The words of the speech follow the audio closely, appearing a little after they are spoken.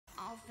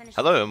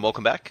Hello and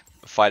welcome back,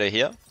 Fighter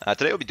here.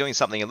 Today we'll be doing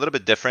something a little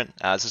bit different.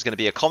 This is going to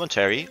be a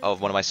commentary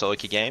of one of my solo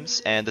queue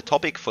games, and the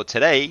topic for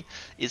today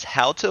is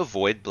how to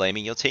avoid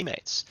blaming your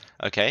teammates.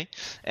 Okay,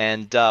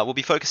 and we'll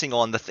be focusing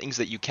on the things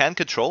that you can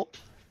control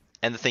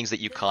and the things that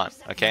you can't.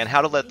 Okay, and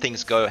how to let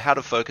things go, how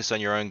to focus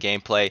on your own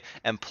gameplay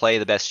and play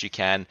the best you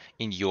can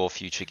in your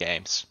future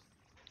games.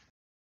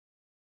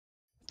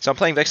 So I'm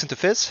playing Vex into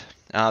Fizz.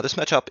 This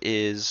matchup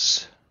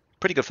is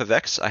pretty good for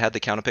Vex. I had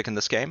the counter pick in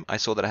this game. I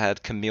saw that I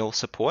had Camille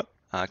support.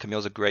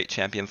 Camille's a great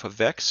champion for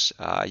Vex.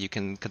 You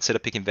can consider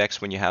picking Vex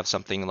when you have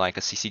something like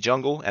a CC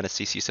jungle and a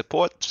CC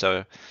support.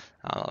 So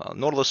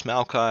Nautilus,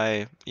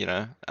 Maokai,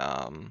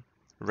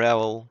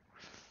 Rel,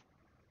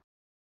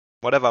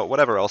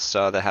 whatever else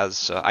that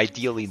has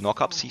ideally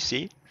knock-up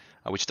CC,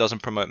 which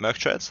doesn't promote Merc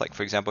Treads. Like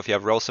for example, if you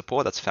have Rel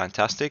support, that's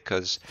fantastic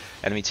because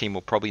enemy team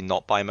will probably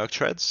not buy Merc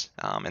Treads,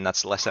 and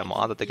that's less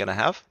MR that they're going to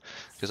have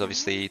because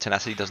obviously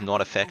Tenacity does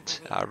not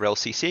affect Rel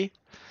CC.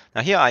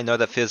 Now here I know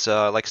that Fizz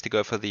likes to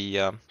go for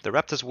the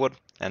Raptor's Wood,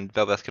 and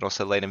Bel'Veth can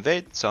also late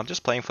invade, so I'm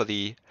just playing for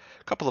the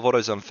couple of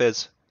autos on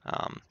Fizz,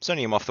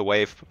 zoning him off the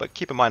wave, but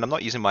keep in mind I'm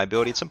not using my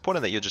ability. It's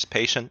important that you're just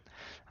patient.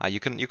 You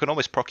can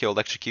always proc your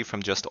electrocute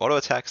from just auto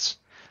attacks.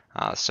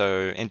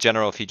 So in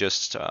general, if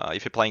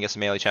you're playing as a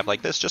melee champ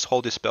like this, just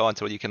hold your spell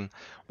until you can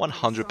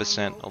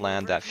 100%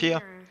 land that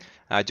fear.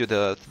 I do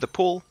the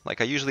pull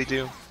like I usually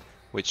do,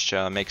 which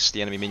makes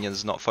the enemy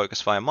minions not focus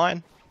fire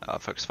mine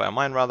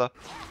rather.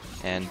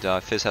 And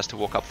Fizz has to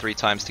walk up 3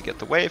 times to get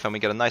the wave, and we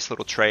get a nice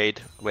little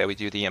trade where we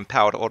do the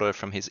empowered auto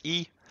from his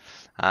E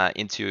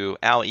into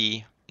our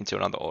E into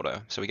another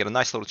auto. So we get a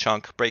nice little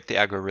chunk, break the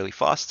aggro really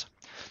fast.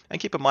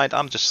 And keep in mind,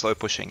 I'm just slow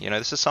pushing.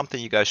 This is something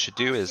you guys should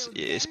do, is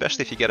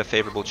especially if you get a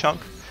favorable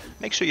chunk,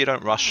 make sure you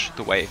don't rush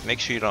the wave. Make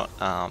sure you're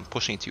not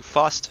pushing too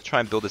fast. Try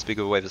and build as big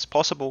of a wave as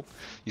possible.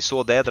 You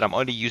saw there that I'm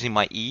only using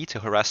my E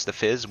to harass the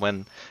Fizz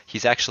when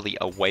he's actually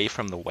away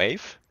from the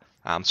wave.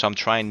 So I'm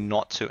trying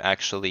not to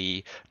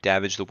actually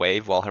damage the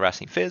wave while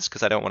harassing Fizz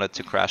because I don't want it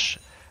to crash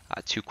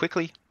too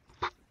quickly.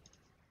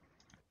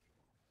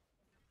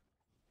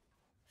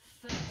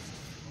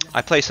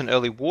 I place an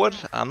early ward.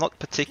 I'm not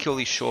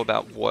particularly sure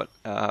about what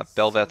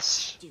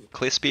Bel'Veth's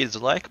clear speed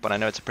is like, but I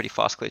know it's a pretty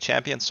fast clear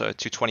champion, so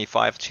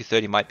 225,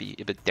 230 might be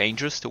a bit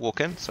dangerous to walk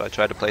in, so I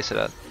try to place it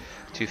at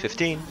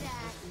 215.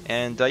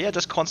 And yeah,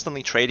 just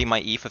constantly trading my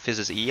E for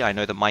Fizz's E. I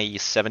know that my E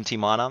is 70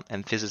 mana,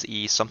 and Fizz's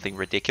E is something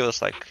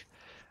ridiculous, like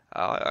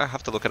I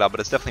have to look it up, but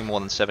it's definitely more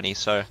than 70,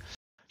 so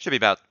should be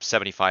about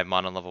 75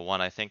 mana on level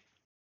 1, I think.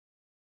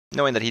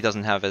 Knowing that he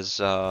doesn't have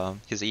his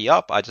E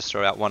up, I just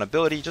throw out one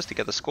ability just to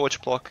get the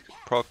Scorch proc.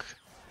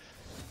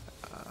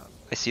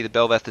 I see the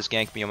Bel'Veth is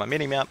ganking me on my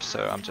minimap,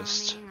 so I'm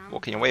just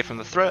walking away from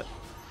the threat.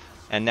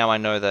 And now I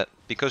know that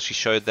because she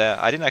showed there,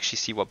 I didn't actually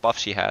see what buff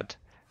she had,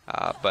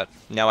 but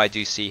now I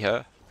do see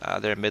her.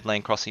 They're in mid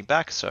lane crossing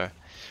back, so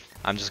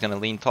I'm just going to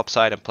lean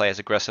topside and play as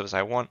aggressive as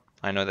I want.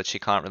 I know that she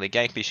can't really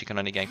gank me, she can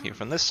only gank me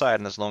from this side,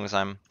 and as long as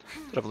I'm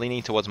sort of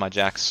leaning towards my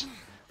Jax,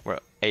 we're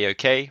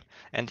a-okay.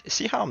 And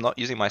see how I'm not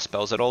using my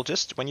spells at all?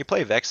 Just when you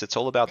play Vex, it's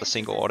all about the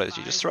single autos.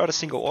 You just throw out a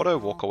single auto,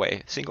 walk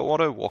away. Single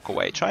auto, walk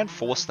away. Try and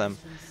force them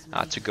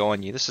to go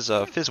on you. This is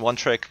a Fizz one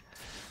trick,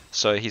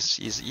 so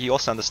he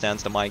also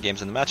understands the mind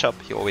games in the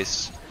matchup. He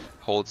always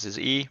holds his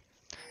E.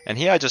 And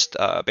here I just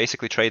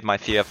basically trade my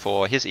fear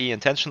for his E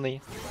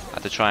intentionally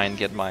to try and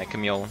get my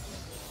Camille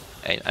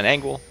an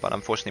angle, but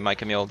unfortunately my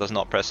Camille does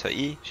not press her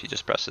E. She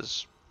just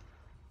presses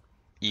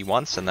E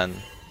once and then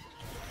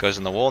goes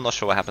in the wall. Not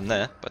sure what happened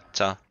there,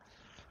 but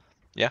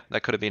yeah,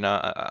 that could have been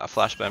a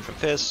flash burn from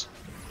Fizz.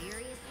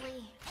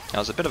 That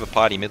was a bit of a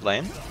party mid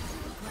lane,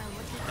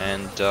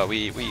 and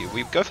we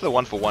go for the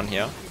 1-for-1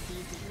 here,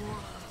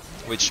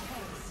 which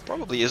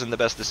probably isn't the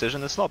best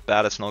decision. It's not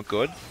bad, it's not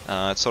good.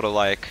 It's sort of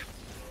like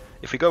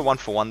if we go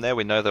 1-for-1 there,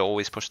 we know they'll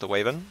always push the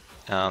wave in.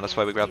 That's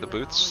why we grab the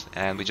boots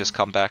and we just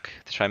come back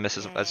to try and miss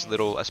as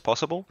little as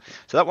possible.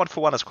 So that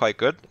 1-for-1 is quite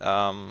good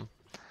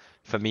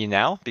for me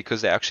now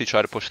because they actually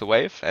try to push the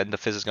wave, and the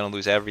Fizz is going to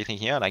lose everything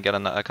here, and I get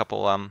a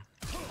couple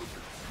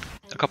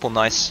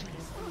nice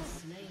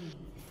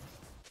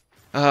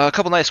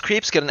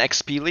creeps, get an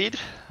XP lead.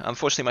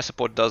 Unfortunately, my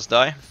support does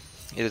die.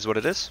 It is what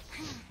it is.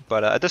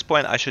 But at this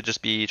point, I should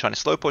just be trying to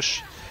slow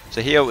push.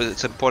 So here,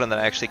 it's important that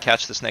I actually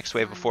catch this next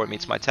wave before it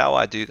meets my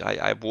tower.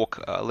 I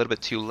walk a little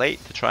bit too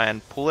late to try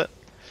and pull it,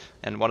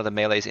 and one of the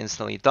melees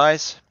instantly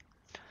dies.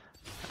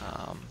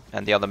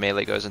 And the other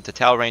melee goes into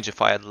tower range.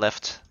 If I had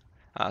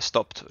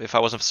stopped, if I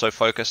wasn't so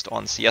focused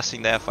on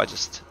CSing there, if I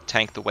just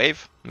tanked the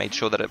wave, made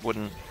sure that it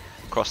wouldn't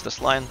cross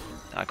this line,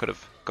 I could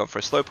have gone for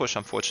a slow push.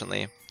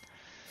 Unfortunately,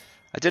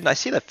 I didn't. I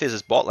see that Fizz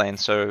is bot lane,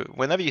 so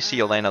whenever you see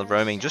your laner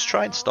roaming, just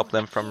try and stop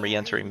them from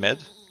re-entering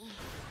mid.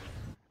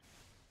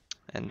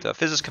 And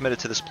Fizz is committed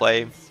to this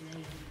play.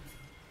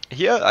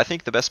 Here, I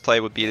think the best play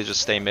would be to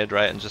just stay mid,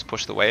 right, and just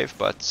push the wave,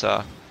 but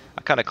I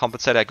kind of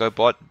compensate, I go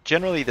bot.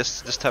 Generally,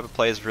 this type of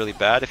play is really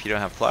bad if you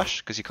don't have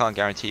flash, because you can't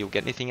guarantee you'll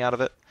get anything out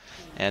of it.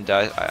 And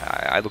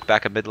I look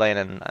back at mid lane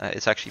and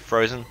it's actually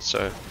frozen,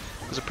 so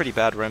it was a pretty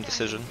bad roam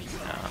decision.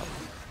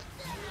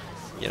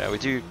 We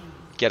do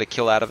get a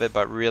kill out of it,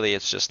 but really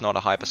it's just not a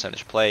high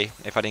percentage play.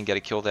 If I didn't get a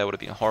kill there, it would have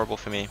been horrible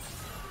for me.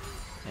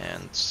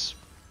 And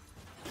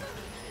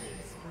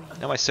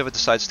now my Sivir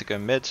decides to go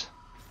mid,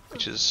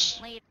 which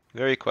is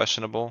very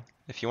questionable.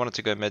 If he wanted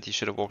to go mid, he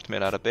should have walked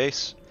mid out of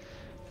base.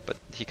 But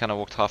he kind of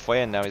walked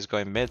halfway, and now he's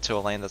going mid to a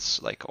lane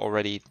that's like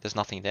already, there's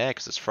nothing there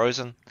because it's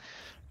frozen.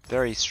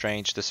 Very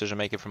strange decision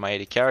making from my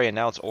AD carry, and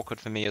now it's awkward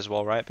for me as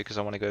well, right? Because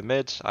I want to go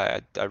mid.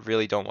 I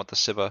really don't want the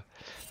Sivir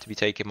to be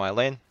taking my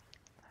lane.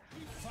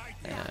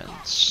 And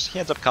he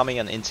ends up coming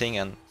and inting,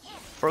 and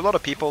for a lot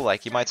of people,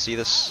 like, you might see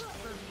this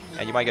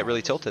and you might get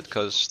really tilted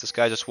because this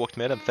guy just walked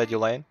mid and fed your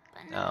lane.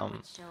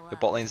 Your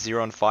bot lane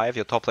 0 and 5,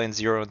 your top lane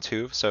 0 and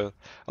 2. So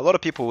a lot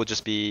of people will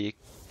just be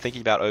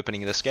thinking about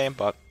opening this game,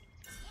 but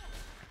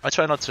I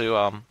try not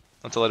to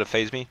let it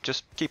phase me.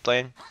 Just keep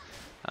playing.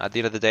 At the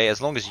end of the day,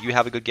 as long as you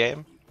have a good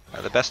game,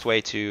 the best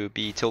way to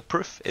be tilt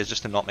proof is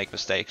just to not make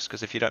mistakes.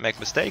 Because if you don't make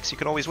mistakes, you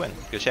can always win.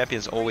 Your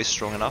champion's always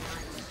strong enough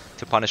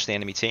to punish the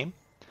enemy team,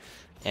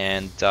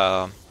 and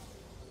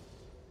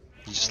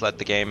you just let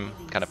the game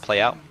kind of play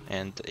out.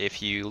 And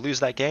if you lose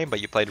that game, but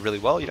you played really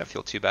well, you don't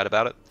feel too bad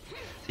about it.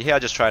 So here I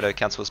just try to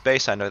cancel his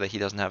base. I know that he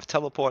doesn't have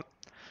teleport.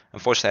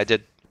 Unfortunately, I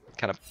did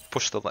kind of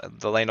push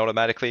the lane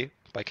automatically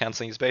by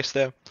cancelling his base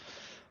there.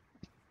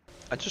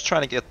 I'm just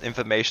trying to get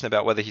information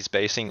about whether he's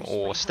basing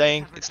or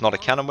staying. It's not a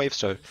cannon wave,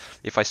 so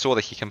if I saw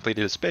that he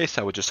completed his base,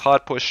 I would just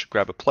hard push,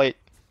 grab a plate.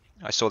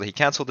 I saw that he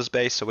cancelled his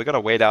base, so we're going to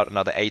wait out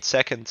another 8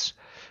 seconds.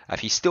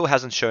 If he still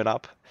hasn't shown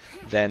up,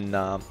 then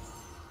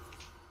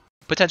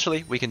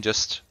potentially we can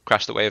just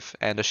crash the wave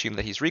and assume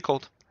that he's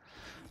recalled.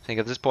 I think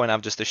at this point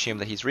I've just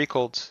assumed that he's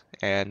recalled,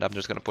 and I'm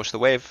just going to push the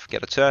wave,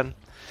 get a turn.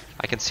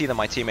 I can see that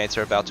my teammates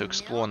are about to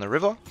explore on the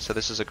river, so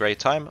this is a great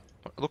time.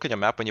 Look at your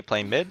map when you're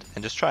playing mid,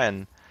 and just try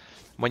and...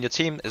 When your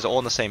team is all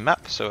on the same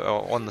map, so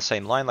on the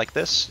same line like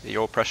this,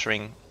 you're all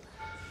pressuring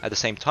at the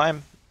same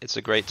time, it's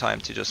a great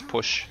time to just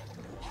push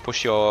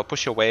your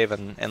wave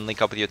and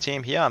link up with your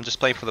team. Here I'm just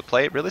playing for the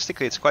plate.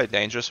 Realistically, it's quite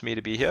dangerous for me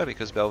to be here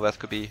because Bel'Veth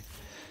could be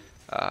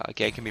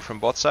ganking me from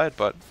bot side,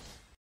 but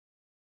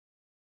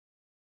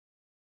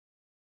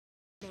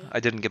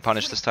I didn't get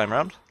punished this time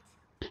around.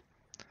 I'm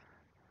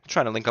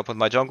trying to link up with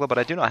my jungler, but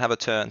I do not have a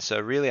turn, so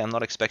really I'm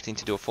not expecting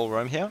to do a full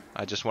roam here.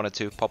 I just wanted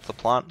to pop the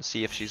plant,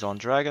 see if she's on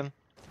dragon.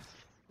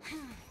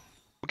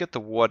 We'll get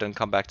the ward and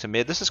come back to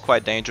mid. This is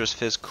quite dangerous.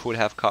 Fizz could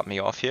have cut me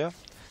off here.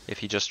 If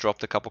he just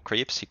dropped a couple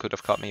creeps, he could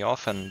have cut me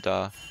off, and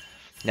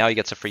now he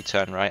gets a free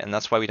turn, right? And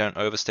that's why we don't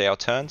overstay our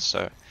turns.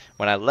 So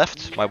when I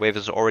left, my wave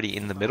was already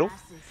in the middle,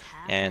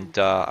 and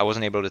I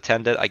wasn't able to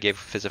tend it. I gave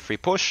Fizz a free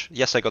push.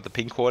 Yes, I got the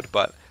pink ward,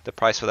 but the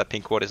price for that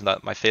pink ward is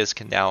that my Fizz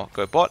can now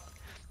go bot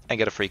and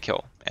get a free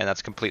kill. And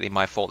that's completely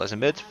my fault as a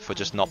mid for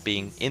just not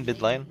being in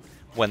mid lane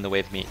when the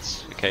wave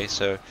meets. Okay,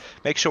 so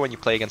make sure when you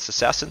play against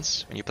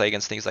assassins, when you play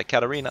against things like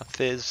Katarina,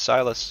 Fizz,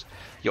 Sylas,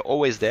 you're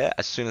always there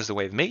as soon as the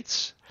wave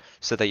meets,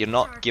 so that you're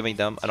not giving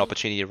them an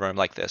opportunity to roam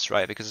like this,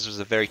 right? Because this was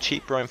a very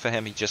cheap roam for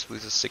him. He just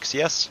loses 6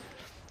 CS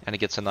and he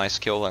gets a nice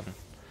kill. And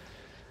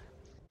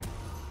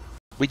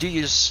we do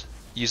use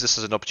this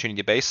as an opportunity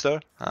to base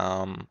though.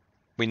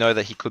 We know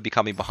that he could be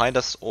coming behind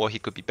us or he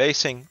could be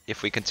basing.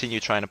 If we continue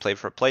trying to play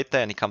for a plate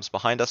there and he comes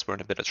behind us, we're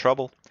in a bit of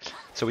trouble.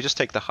 So we just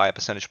take the higher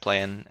percentage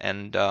play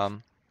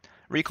and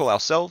recall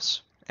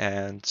ourselves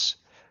and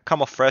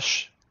come off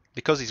fresh.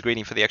 Because he's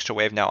greeting for the extra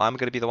wave now, I'm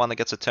going to be the one that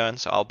gets a turn,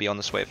 so I'll be on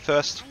this wave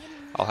first.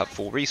 I'll have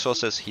full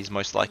resources, he's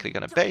most likely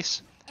going to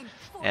base,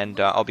 and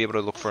I'll be able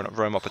to look for a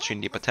roam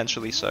opportunity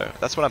potentially. So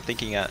that's what I'm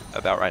thinking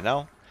about right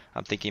now.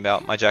 I'm thinking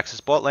about my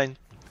Jax's bot lane.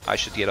 I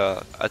should get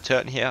a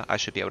turn here, I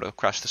should be able to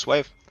crash this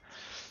wave.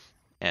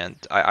 And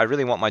I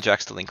really want my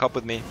Jax to link up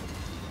with me.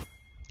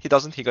 He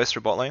doesn't, he goes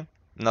through bot lane,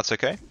 and that's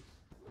okay.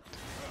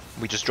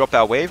 We just drop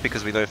our wave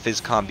because we know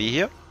Fizz can't be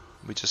here.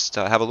 We just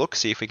have a look,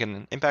 see if we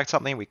can impact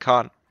something. We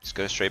can't, just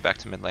go straight back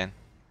to mid lane.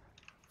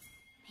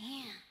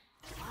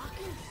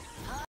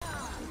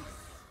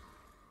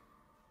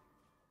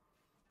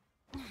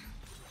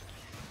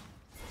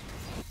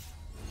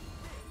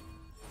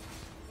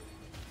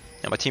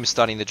 Now my team's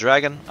starting the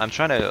dragon. I'm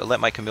trying to let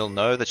my Camille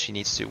know that she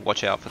needs to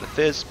watch out for the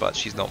Fizz, but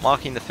she's not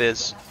marking the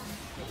Fizz.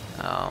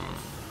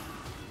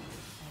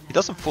 He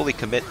doesn't fully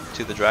commit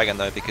to the dragon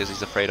though because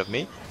he's afraid of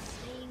me.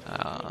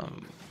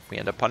 We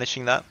end up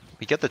punishing that.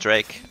 We get the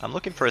Drake. I'm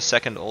looking for a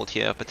second ult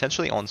here,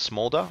 potentially on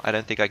Smolder. I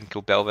don't think I can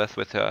kill Bel'Veth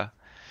with her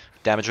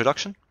damage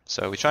reduction.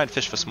 So we try and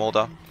fish for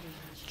Smolder.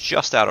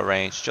 Just out of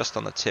range, just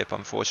on the tip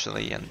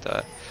unfortunately, and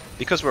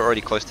because we're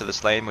already close to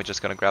this lane, we're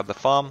just going to grab the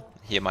farm.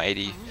 Here my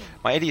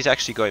AD is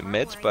actually going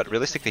mid, but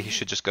realistically he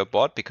should just go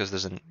bot because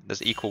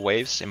there's equal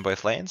waves in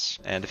both lanes,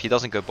 and if he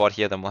doesn't go bot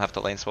here then we'll have to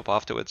lane swap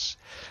afterwards.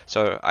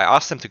 So I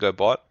asked him to go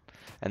bot,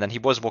 and then he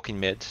was walking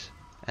mid,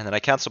 and then I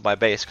cancelled my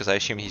base because I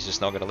assumed he's just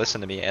not going to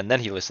listen to me, and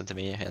then he listened to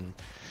me, and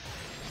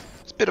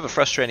it's a bit of a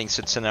frustrating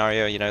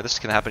scenario. You know, this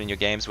can happen in your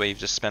games where you've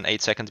just spent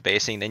 8 seconds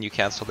basing, then you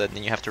cancelled it, and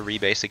then you have to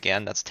rebase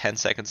again. That's 10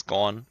 seconds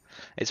gone.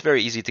 It's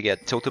very easy to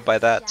get tilted by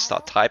that,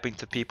 start typing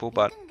to people,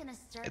 but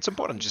it's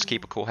important to just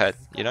keep a cool head.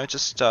 You know,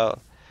 just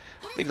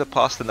leave the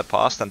past in the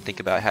past and think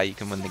about how you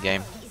can win the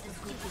game.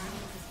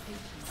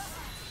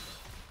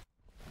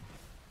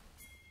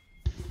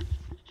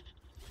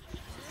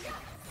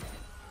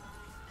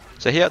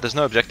 So here, there's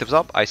no objectives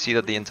up. I see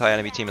that the entire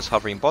enemy team is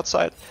hovering bot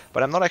side,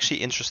 but I'm not actually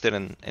interested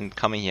in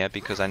coming here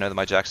because I know that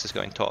my Jax is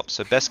going top.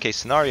 So best case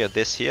scenario,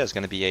 this here is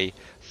going to be a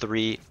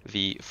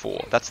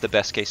 3v4. That's the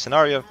best case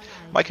scenario.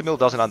 My Camille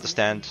doesn't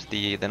understand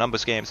the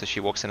numbers game, so she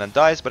walks in and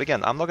dies. But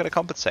again, I'm not going to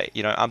compensate.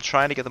 You know, I'm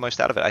trying to get the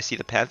most out of it. I see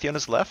the Pantheon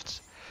is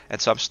left,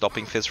 and so I'm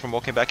stopping Fizz from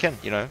walking back in.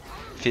 You know,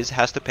 Fizz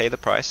has to pay the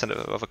price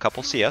of a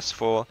couple CS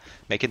for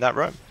making that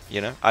roam.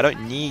 You know, I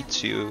don't need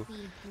to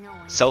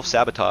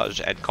self-sabotage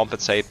and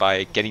compensate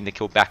by getting the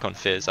kill back on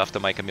Fizz after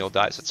my Camille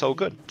dies. It's all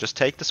good. Just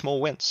take the small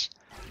wins.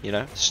 You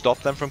know, stop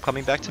them from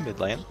coming back to mid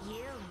lane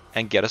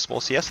and get a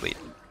small CS lead.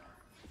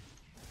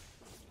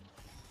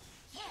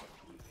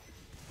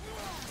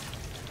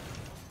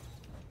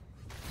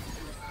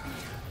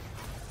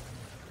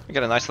 We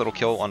get a nice little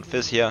kill on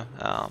Fizz here.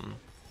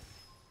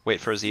 Wait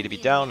for his E to be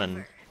down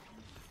and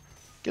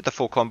get the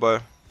full combo.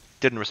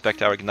 Didn't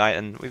respect our ignite,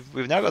 and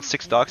we've now got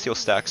 6 Dark Seal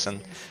stacks.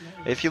 And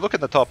if you look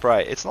at the top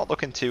right, it's not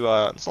looking too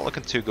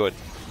good.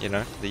 You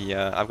know,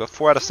 I've got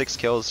 4 out of 6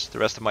 kills. The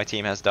rest of my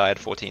team has died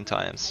 14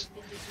 times.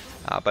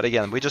 But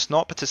again, we're just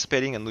not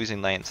participating in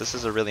losing lanes. This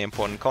is a really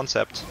important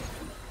concept.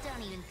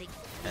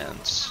 And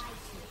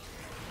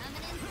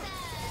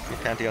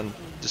if Pantheon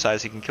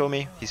decides he can kill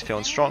me, he's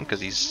feeling strong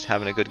because he's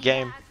having a good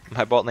game.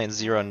 My bot lane's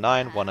 0 and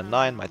 9, 1 and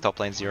 9. My top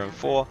lane's 0 and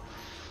 4.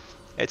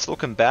 It's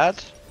looking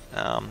bad,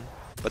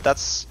 but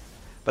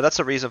that's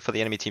a reason for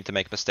the enemy team to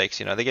make mistakes.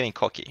 You know, they're getting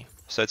cocky.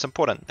 So it's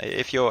important.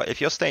 If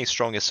you're staying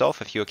strong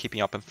yourself, if you're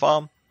keeping up in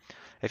farm,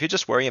 if you're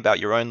just worrying about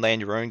your own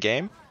lane, your own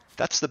game,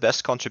 that's the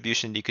best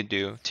contribution you can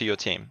do to your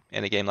team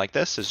in a game like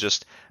this, is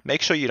just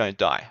make sure you don't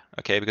die,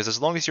 okay? Because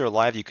as long as you're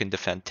alive, you can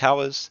defend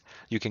towers,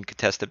 you can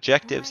contest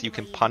objectives, you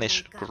can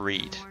punish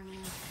greed,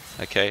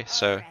 okay?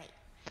 So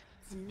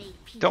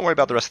don't worry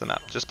about the rest of the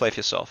map, just play for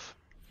yourself,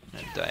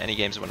 and any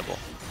game's winnable.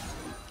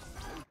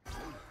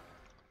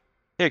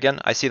 Here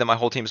again, I see that my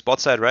whole team's bot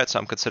side, right? So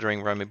I'm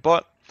considering roaming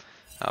bot,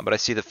 but I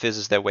see that Fizz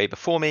is there way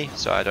before me,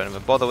 so I don't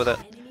even bother with it.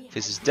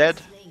 Fizz is dead,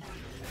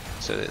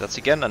 so that's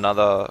again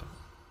another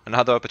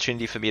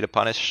opportunity for me to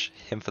punish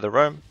him for the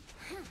roam.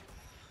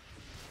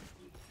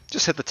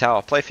 Just hit the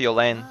tower, play for your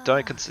lane.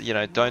 Don't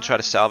try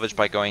to salvage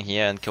by going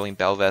here and killing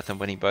Bel'Veth and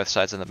winning both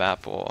sides of the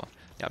map. Or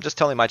I'm just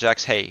telling my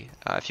Jax, hey,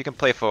 if you can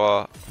play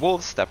for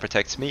wolves, that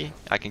protects me.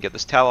 I can get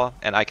this tower,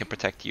 and I can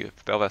protect you.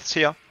 If Bel'Veth's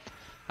here,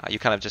 you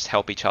kind of just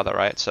help each other,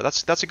 right? So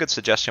that's a good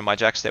suggestion. My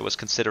Jax there was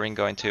considering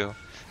going to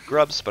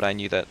Grubs, but I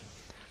knew that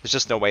there's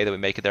just no way that we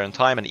make it there in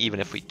time. And even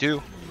if we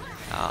do,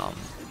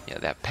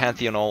 that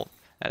Pantheon ult,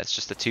 and it's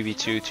just a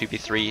 2v2,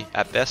 2v3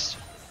 at best.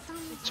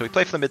 So we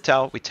play for the mid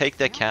tower, we take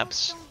their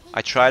camps.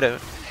 I try to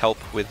help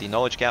with the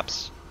knowledge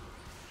gaps.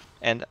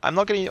 And I'm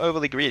not getting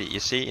overly greedy, you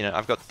see? You know,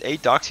 I've got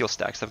 8 Dark Seal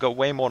stacks. I've got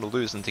way more to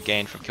lose than to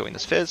gain from killing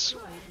this Fizz.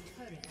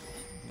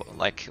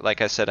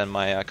 Like I said in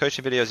my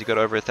coaching videos, you got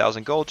over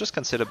 1,000 gold, just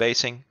consider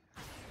basing.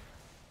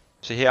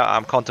 So here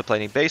I'm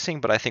contemplating basing,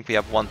 but I think we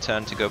have one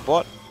turn to go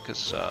bot,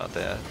 because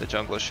the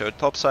jungler showed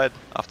topside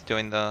after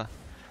doing the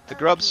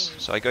grubs.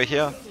 So I go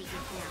here.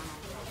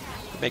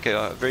 Make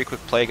a very quick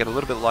play, get a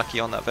little bit lucky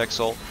on that Vex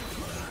ult,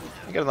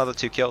 and get another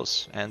 2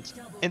 kills. And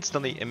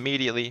instantly,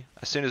 immediately,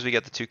 as soon as we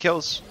get the 2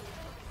 kills,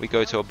 we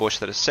go to a bush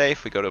that is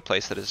safe, we go to a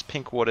place that is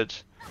pink warded,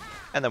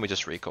 and then we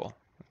just recall.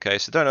 Okay,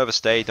 so don't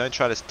overstay, don't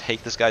try to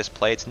take this guy's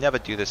plates, never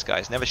do this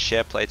guys, never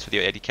share plates with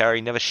your AD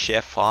carry, never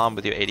share farm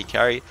with your AD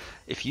carry.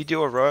 If you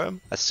do a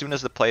roam, as soon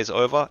as the play is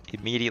over,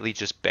 immediately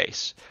just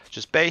base.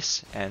 Just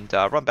base and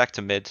run back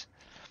to mid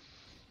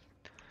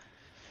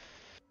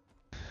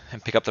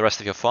and pick up the rest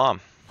of your farm.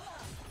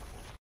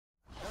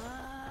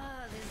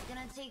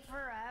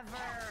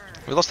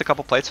 We lost a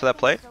couple plates for that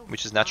play,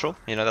 which is natural.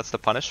 You know, that's the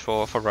punish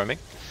for roaming.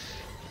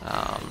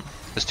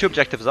 There's 2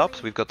 objectives up.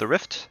 So we've got the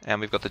Rift and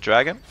we've got the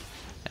Dragon.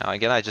 Now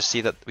again, I just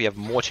see that we have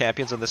more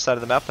champions on this side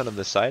of the map than on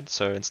this side.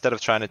 So instead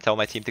of trying to tell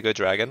my team to go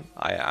Dragon,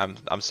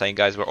 I'm saying,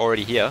 guys, we're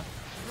already here.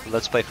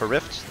 Let's play for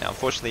Rift. Now,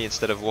 unfortunately,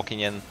 instead of walking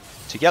in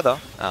together,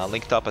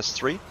 linked up as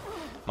 3,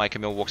 my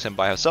Camille walks in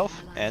by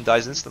herself and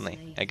dies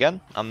instantly.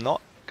 Again, I'm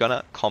not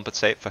gonna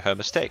compensate for her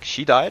mistake.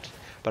 She died.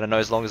 But I know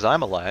as long as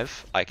I'm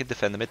alive, I can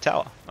defend the mid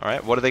tower.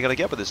 Alright, what are they going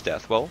to get with this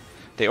death? Well,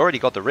 they already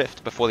got the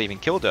Rift before they even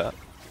killed her.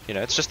 You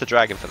know, it's just the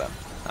Dragon for them.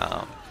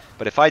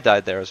 But if I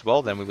died there as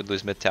well, then we would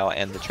lose mid tower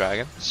and the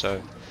Dragon.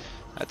 So,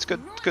 it's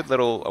good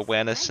little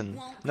awareness. And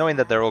knowing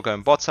that they're all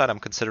going bot side, I'm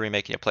considering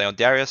making a play on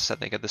Darius. I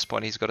think at this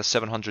point he's got a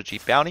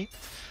 700G bounty.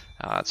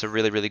 It's a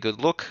really good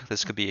look.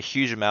 This could be a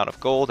huge amount of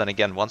gold. And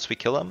again, once we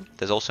kill him,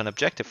 there's also an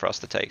objective for us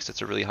to take. So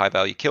it's a really high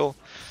value kill.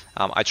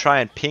 I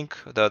try and pink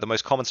the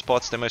most common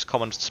spots. The most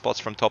common spots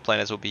from top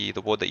laners will be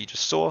the ward that you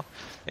just saw.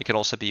 It can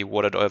also be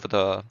warded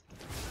over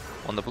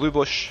on the blue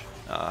bush.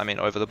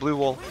 Over the blue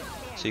wall.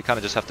 So you kind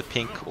of just have to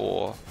pink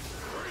or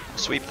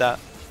sweep that.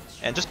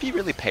 And just be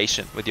really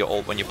patient with your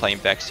ult when you're playing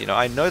Vex. You know,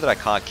 I know that I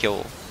can't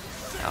kill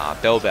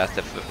Bel'Veth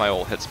if my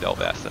ult hits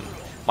Bel'Veth. And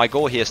my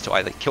goal here is to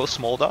either kill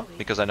Smolder,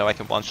 because I know I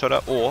can one-shot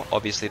her, or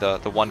obviously the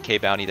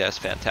 1k bounty there is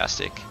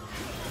fantastic.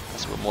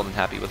 So we're more than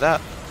happy with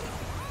that.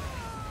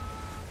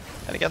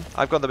 And again,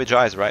 I've got the big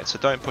eyes, right? So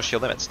don't push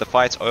your limits. The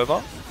fight's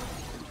over.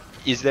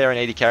 Is there an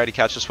 80 carry to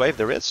catch this wave?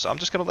 There is. So I'm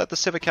just going to let the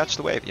Sivir catch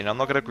the wave. You know, I'm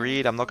not going to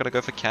greed. I'm not going to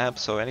go for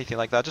camps or anything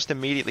like that. Just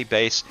immediately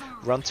base,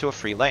 run to a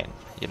free lane.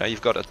 You know,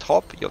 you've got a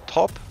top,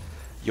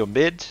 your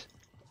mid.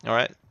 All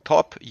right,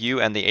 top,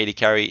 you and the 80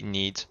 carry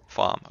need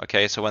farm.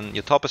 Okay, so when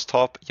your top is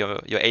top,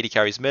 your 80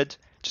 carry is mid,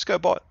 just go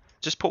bot.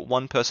 Just put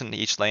one person in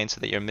each lane so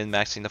that you're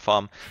min-maxing the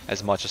farm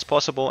as much as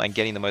possible and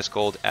getting the most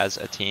gold as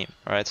a team.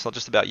 All right, it's not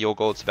just about your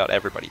gold, it's about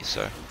everybody.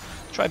 So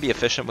try and be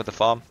efficient with the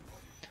farm.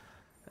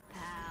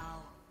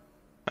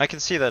 I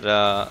can see that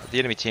the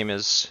enemy team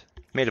has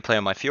made a play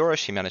on my Fiora.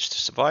 She managed to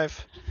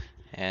survive.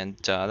 And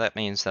that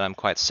means that I'm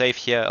quite safe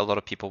here. A lot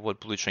of people would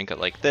blue trinket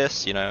like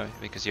this, you know,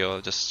 because you're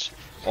just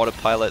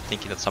autopilot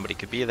thinking that somebody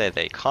could be there.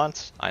 They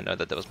can't. I know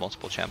that there was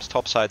multiple champs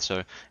topside,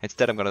 so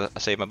instead I'm going to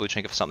save my blue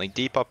trinket for something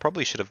deeper.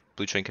 Probably should have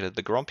blue trinketed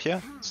the Gromp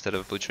here instead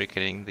of blue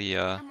trinketing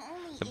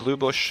the blue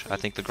bush. I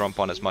think the Gromp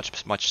one is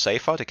much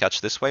safer to catch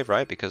this wave,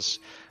 right? Because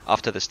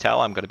after this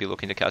tower I'm going to be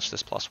looking to catch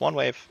this +1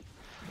 wave.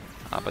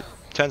 But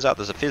turns out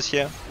there's a Fizz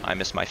here. I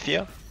missed my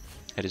fear.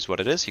 It is what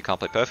it is. You can't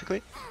play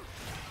perfectly.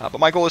 But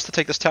my goal is to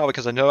take this tower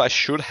because I know I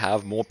should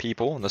have more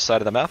people on the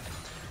side of the map.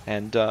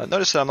 And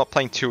notice that I'm not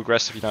playing too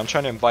aggressive, you know, I'm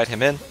trying to invite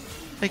him in,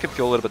 make him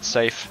feel a little bit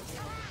safe.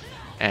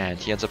 And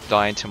he ends up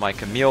dying to my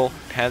Camille.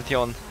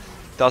 Pantheon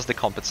does the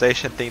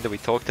compensation thing that we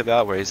talked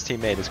about, where his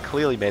teammate has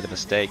clearly made a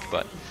mistake,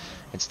 but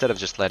instead of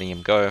just letting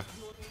him go,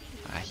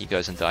 he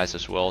goes and dies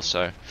as well.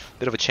 So a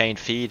bit of a chain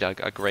feed,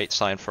 a great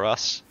sign for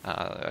us.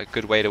 A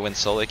good way to win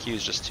solo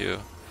queues, just to,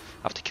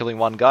 after killing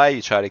one guy,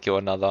 you try to kill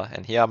another.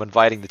 And here I'm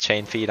inviting the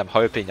chain feed. I'm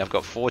hoping, I've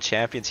got 4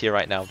 champions here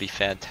right now. It would be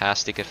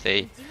fantastic if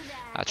they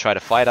try to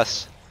fight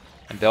us.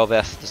 And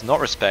Bel'Veth does not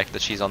respect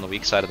that she's on the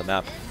weak side of the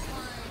map.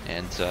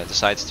 And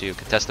decides to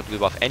contest the blue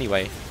buff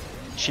anyway.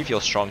 She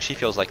feels strong, she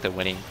feels like they're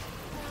winning.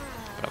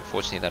 But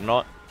unfortunately they're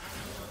not.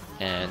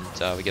 And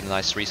we get a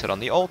nice reset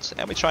on the ult,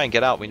 and we try and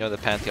get out. We know the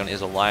Pantheon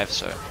is alive,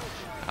 so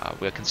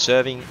we're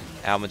conserving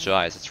our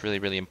Magi's. It's really,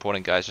 really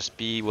important, guys. Just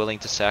be willing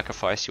to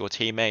sacrifice your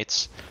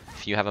teammates.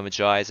 If you have a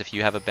Magi's, if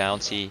you have a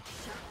bounty,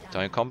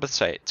 don't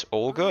compensate. It's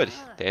all good.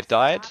 They've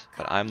died,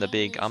 but I'm the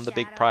big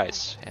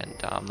prize, and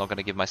I'm not going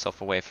to give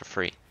myself away for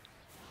free.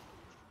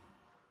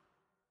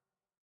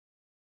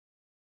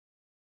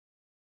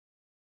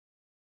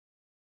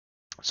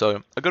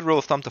 So a good rule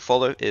of thumb to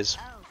follow is,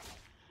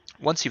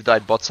 once you've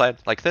died bot side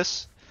like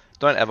this,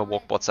 don't ever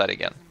walk bot side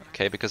again,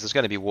 okay? Because there's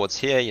going to be wards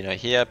here, you know,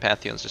 here,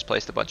 Pantheon's just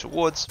placed a bunch of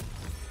wards.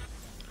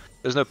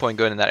 There's no point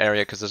going in that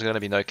area because there's going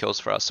to be no kills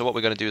for us. So what we're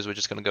going to do is we're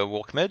just going to go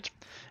walk mid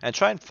and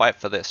try and fight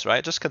for this,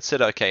 right? Just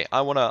consider, okay, I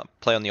want to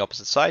play on the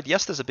opposite side.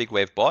 Yes, there's a big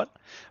wave bot,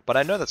 but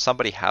I know that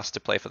somebody has to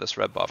play for this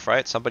red buff,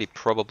 right? Somebody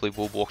probably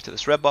will walk to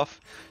this red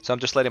buff. So I'm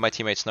just letting my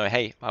teammates know,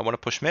 hey, I want to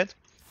push mid.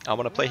 I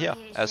want to play here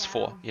as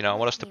 4. You know, I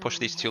want us to push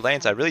these 2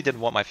 lanes. I really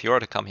didn't want my Fiora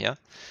to come here,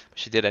 but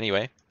she did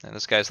anyway. And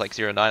this guy's like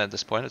 0-9 at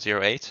this point,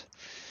 0-8.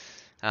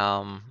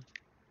 And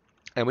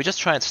we just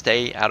try and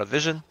stay out of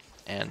vision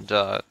and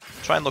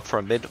try and look for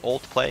a mid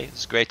ult play.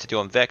 It's great to do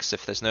on Vex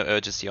if there's no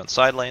urgency on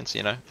side lanes,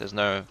 you know. There's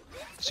no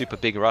super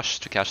big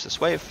rush to catch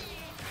this wave.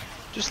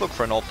 Just look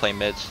for an ult play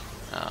mid.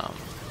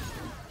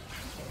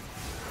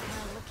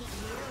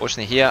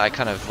 Fortunately here, I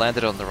kind of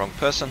landed on the wrong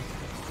person.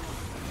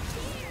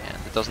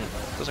 It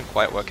doesn't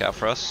quite work out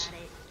for us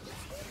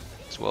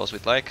as well as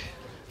we'd like.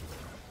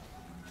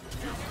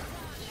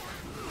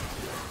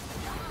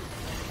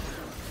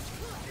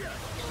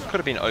 Could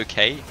have been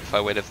okay if I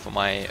waited for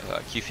my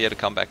Q-Fear to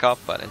come back up,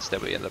 but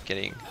instead we ended up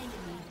getting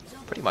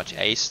pretty much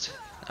aced.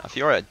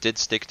 Fiora did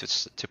stick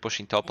to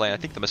pushing top lane. I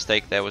think the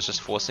mistake there was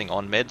just forcing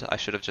on mid. I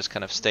should have just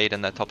kind of stayed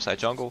in that topside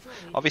jungle.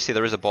 Obviously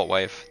there is a bot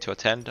wave to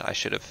attend. I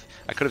could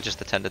have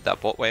just attended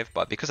that bot wave,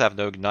 but because I have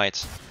no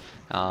ignite,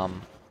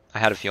 I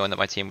had a feeling that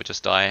my team would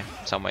just die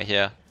somewhere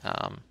here.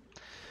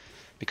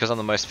 Because I'm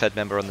the most fed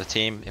member on the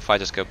team, if I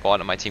just go bot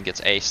and my team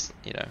gets aced,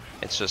 you know,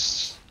 it's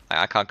just,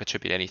 I can't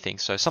contribute anything.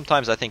 So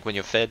sometimes I think when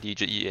you're fed,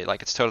 you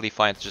like, it's totally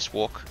fine to just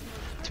walk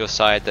to a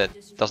side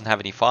that doesn't have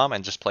any farm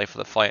and just play for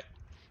the fight.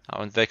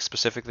 On Vex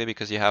specifically,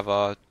 because you have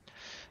a,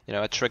 you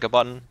know, a trigger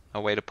button, a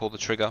way to pull the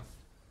trigger.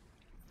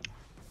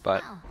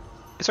 But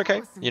it's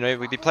okay. You know,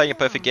 we'd be playing a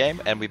perfect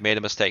game and we've made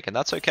a mistake, and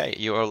that's okay.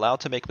 You are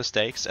allowed to make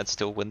mistakes and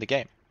still win the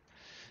game.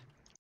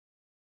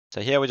 So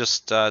here we're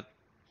just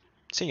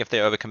seeing if they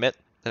overcommit.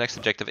 The next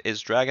objective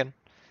is Dragon.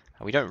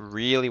 We don't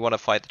really want to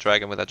fight the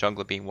Dragon with our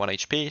jungler being 1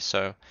 HP,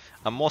 so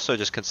I'm also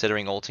just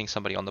considering ulting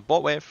somebody on the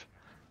bot wave.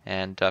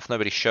 And if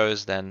nobody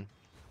shows, then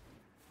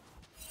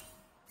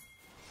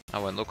I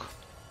won't look.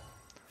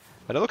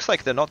 But it looks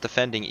like they're not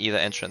defending either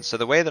entrance. So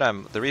the way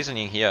that the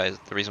reasoning here is,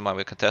 the reason why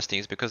we're contesting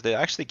is because they're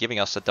actually giving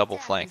us a double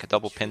flank, a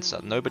double pincer.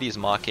 Nobody's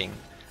marking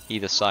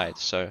either side.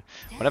 So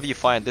whenever you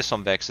find this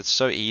on Vex, it's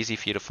so easy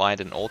for you to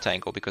find an ult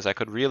angle because I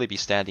could really be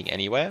standing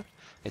anywhere.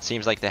 It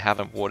seems like they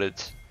haven't warded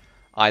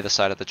either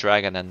side of the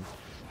Dragon, and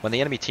when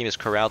the enemy team is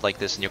corralled like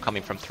this and you're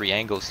coming from 3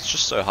 angles, it's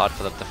just so hard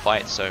for them to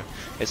fight. So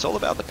it's all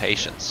about the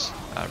patience,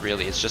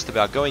 really. It's just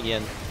about going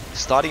in,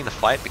 starting the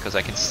fight because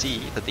I can see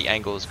that the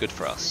angle is good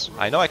for us.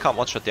 I know I can't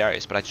one-shot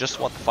Darius, but I just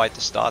want the fight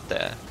to start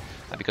there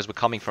because we're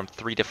coming from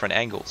 3 different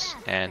angles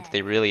and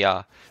they really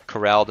are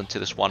corralled into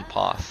this one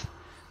path.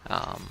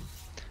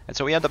 And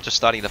so we end up just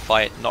starting the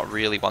fight, not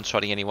really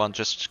one-shotting anyone,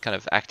 just kind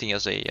of acting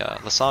as a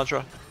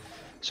Lissandra,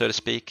 so to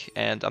speak.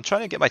 And I'm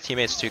trying to get my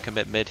teammates to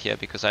commit mid here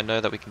because I know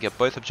that we can get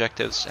both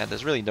objectives and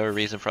there's really no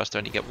reason for us to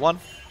only get one.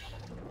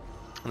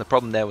 And the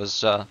problem there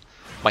was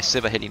my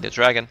Sivir hitting the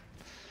dragon.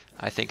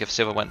 I think if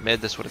Sivir went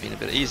mid, this would have been a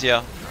bit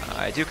easier.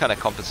 I do kind of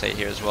compensate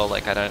here as well,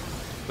 like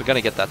we're going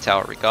to get that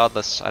tower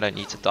regardless. I don't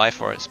need to die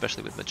for it,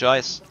 especially with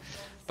Magi's.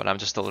 But I'm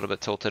just a little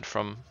bit tilted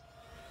from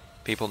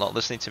people not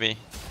listening to me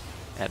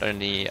and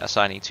only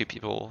assigning 2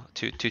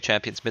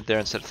 champions mid there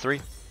instead of 3.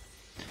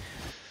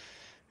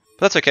 But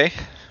that's okay.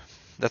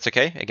 That's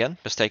okay. Again,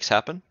 mistakes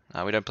happen.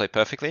 We don't play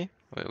perfectly.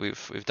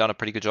 We've done a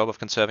pretty good job of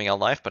conserving our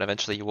life, but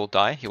eventually you will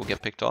die. You will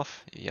get picked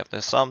off. You have no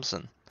sums,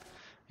 and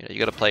you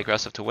got to play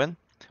aggressive to win.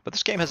 But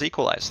this game has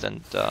equalized,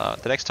 and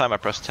the next time I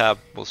press tab,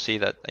 we'll see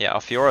that our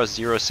Fiora is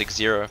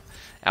 0-6-0,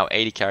 our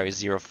AD carry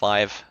is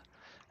 0-5.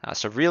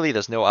 So really,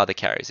 there's no other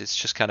carries. It's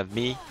just kind of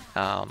me.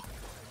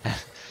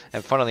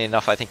 And funnily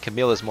enough, I think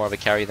Camille is more of a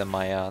carry than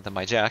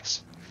my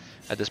Jax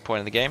at this point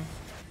in the game.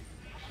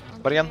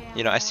 But again,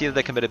 I see that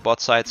they committed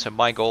bot side, so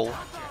my goal,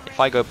 if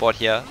I go bot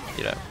here,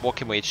 what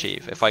can we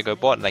achieve? If I go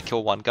bot and I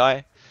kill one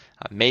guy,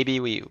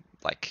 maybe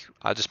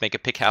I'll just make a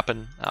pick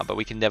happen, but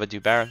we can never do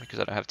Baron because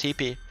I don't have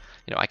TP.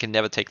 I can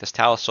never take this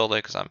tower solo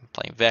because I'm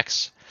playing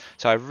Vex.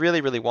 So I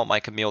really, really want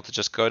my Camille to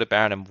just go to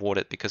Baron and ward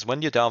it, because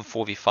when you're down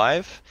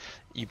 4v5,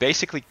 you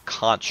basically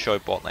can't show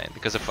bot lane,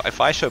 because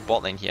if I show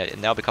bot lane here, it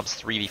now becomes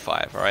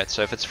 3v5, alright?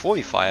 So if it's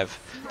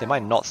 4v5, they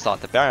might not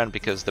start the Baron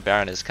because the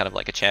Baron is kind of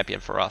like a champion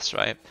for us,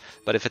 right?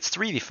 But if it's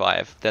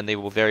 3v5, then they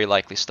will very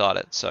likely start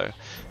it. So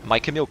my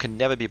Camille can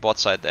never be bot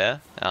side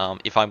there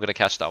if I'm going to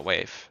catch that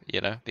wave,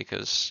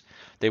 because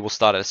they will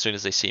start it as soon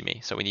as they see me.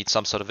 So we need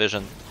some sort of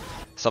vision,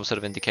 some sort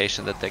of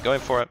indication that they're going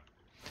for it.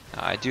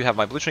 I do have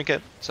my blue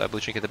trinket, so I blue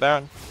trinket the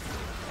Baron,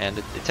 and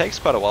it takes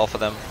quite a while for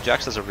them.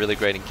 Jax does a really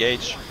great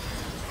engage,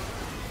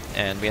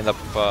 and we end up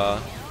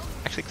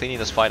actually cleaning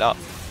this fight up,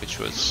 which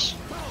was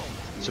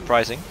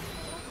surprising.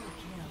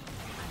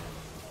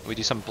 We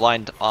do some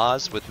blind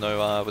R's with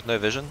no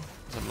vision,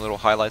 some little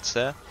highlights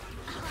there.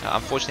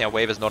 Unfortunately, our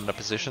wave is not in a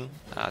position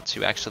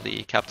to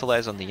actually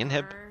capitalize on the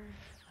inhib.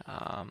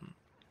 I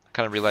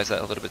kind of realized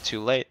that a little bit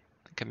too late.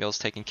 Camille's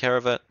taking care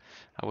of it.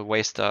 I would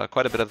waste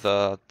quite a bit of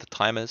the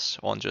timers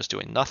on just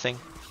doing nothing.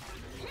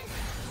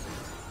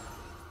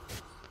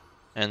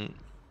 And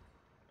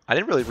I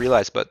didn't really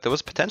realize, but there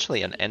was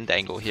potentially an end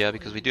angle here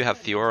because we do have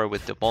Fiora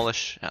with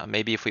Demolish.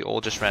 Maybe if we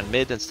all just ran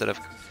mid instead of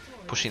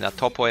pushing that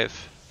top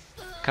wave.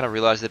 Kind of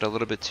realized it a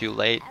little bit too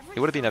late. It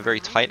would have been a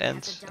very tight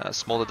end.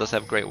 Smolder does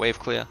have great wave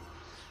clear.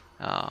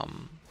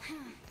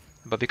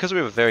 But because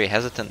we were very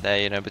hesitant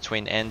there,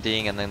 between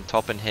ending and then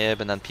top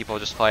inhib and then people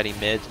just fighting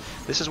mid,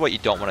 this is what you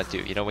don't want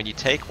to do. When you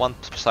take one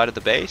side of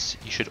the base,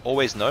 you should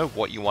always know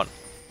what you want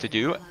to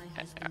do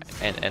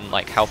and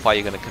like how far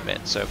you're going to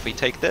commit. So if we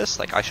take this,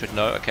 like I should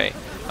know, okay,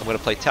 I'm going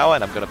to play tower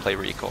and I'm going to play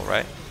recall,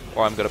 right?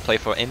 Or I'm going to play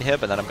for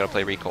inhib and then I'm going to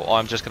play recall. Or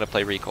I'm just going to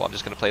play recall. I'm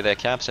just going to play their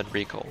camps and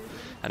recall.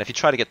 And if you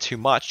try to get too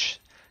much,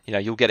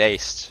 you'll get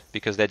aced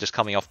because they're just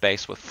coming off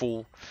base with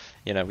full,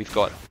 we've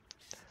got,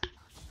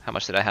 how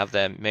much did I have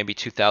there? Maybe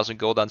 2,000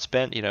 gold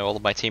unspent. All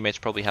of my teammates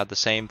probably had the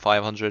same,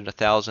 500,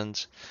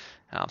 1,000.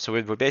 So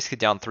we're basically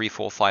down 3,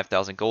 4,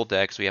 5,000 gold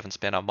there because we haven't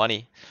spent our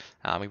money.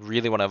 We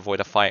really want to avoid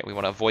a fight. We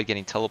want to avoid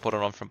getting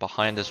teleported on from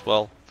behind as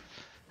well.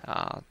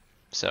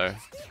 So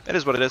it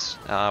is what it is.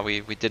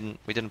 We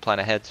didn't plan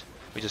ahead.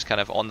 We just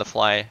kind of on the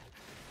fly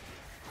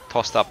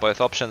tossed up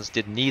both options,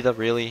 did neither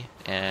really,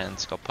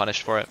 and got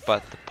punished for it.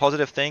 But the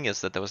positive thing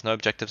is that there was no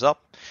objectives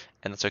up,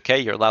 and it's okay.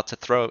 You're allowed to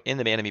throw in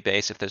the enemy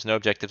base if there's no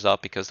objectives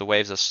up because the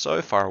waves are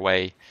so far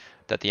away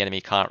that the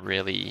enemy can't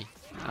really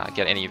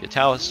get any of your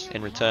towers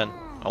in return.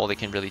 All they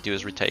can really do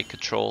is retake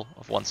control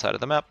of one side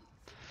of the map.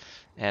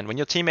 And when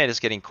your teammate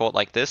is getting caught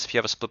like this, if you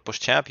have a split push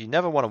champ, you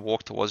never want to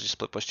walk towards your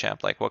split push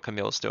champ like what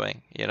Camille's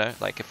doing.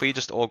 Like if we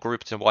just all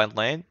grouped in one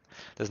lane,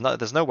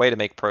 there's no way to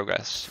make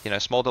progress.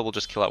 Smolder will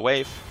just kill our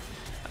wave.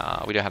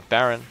 We don't have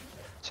Baron.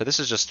 So this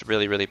is just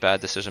really, really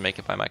bad decision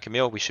making by my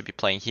Camille. We should be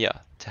playing here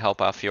to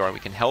help our Fiora. We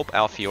can help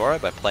our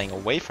Fiora by playing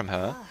away from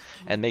her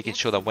and making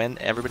sure that when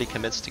everybody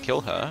commits to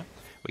kill her,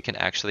 we can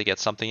actually get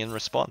something in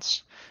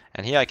response.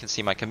 And here I can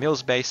see my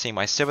Camille's basing,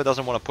 my Sivir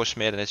doesn't want to push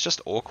mid, and it's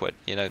just awkward.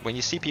 When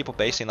you see people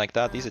basing like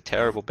that, these are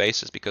terrible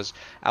bases because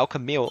our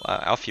Camille,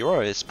 our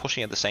Fiora is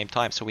pushing at the same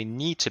time. So we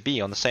need to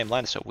be on the same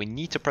line, so we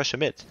need to pressure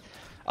mid.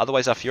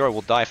 Otherwise our Fiora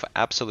will die for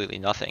absolutely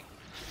nothing.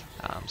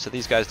 So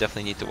these guys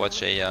definitely need to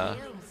watch a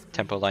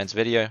Tempo Lines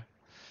video.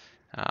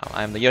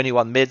 I'm the only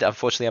one mid.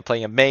 Unfortunately, I'm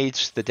playing a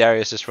mage. The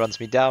Darius just runs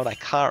me down. I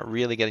can't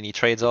really get any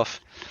trades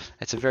off.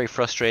 It's a very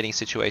frustrating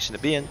situation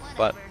to be in,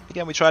 but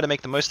again, we try to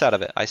make the most out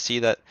of it. I see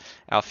that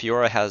our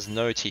Fiora has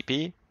no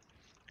TP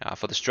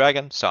for this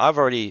dragon, so I've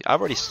already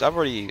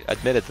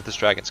admitted that this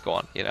dragon's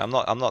gone. I'm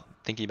not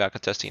thinking about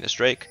contesting this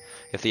Drake.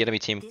 If the enemy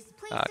team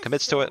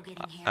commits to it,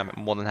 I'm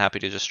more than happy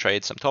to just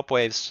trade some top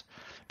waves,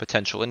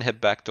 potential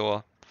inhib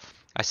backdoor.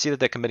 I see that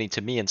they're committing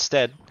to me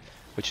instead,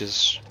 which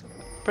is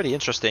pretty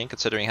interesting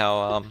considering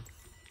how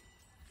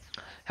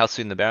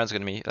soon the Baron's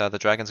going to be, the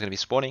Dragon's going to be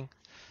spawning.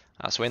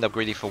 So we end up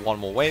greedy for one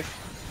more wave,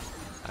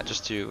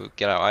 just to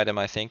get our item.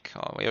 I think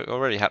we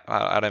already had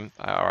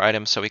our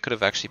item, so we could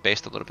have actually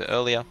based a little bit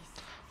earlier.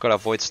 Got our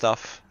void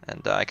stuff,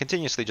 and I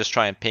continuously just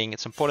try and ping.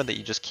 It's important that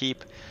you just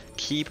keep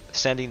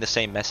sending the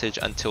same message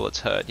until it's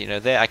heard. You know,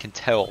 there I can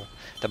tell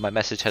that my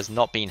message has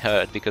not been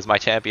heard because my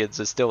champions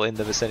are still in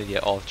the vicinity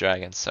of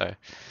dragons. So,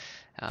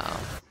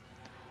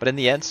 but in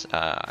the end,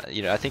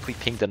 you know, I think we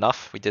pinged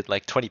enough. We did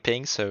like 20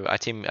 pings, so our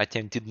team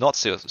did not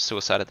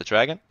suicide at the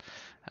dragon.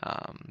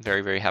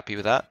 Very, very happy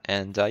with that.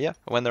 And yeah,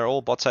 when they're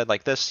all bot side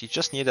like this, you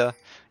just need to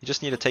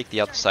take the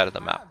other side of the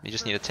map. You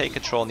just need to take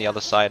control on the other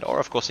side, or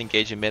of course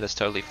engage in mid is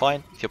totally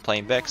fine if you're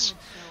playing Vex.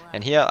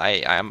 And here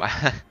I am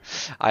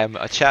I am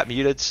a chat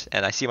muted,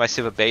 and I see my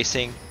Sivir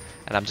basing,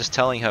 and I'm just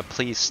telling her,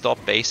 please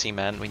stop basing,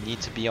 man. We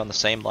need to be on the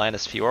same line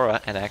as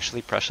Fiora and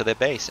actually pressure their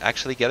base.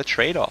 Actually get a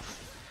trade off.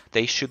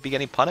 They should be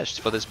getting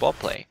punished for this bot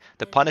play.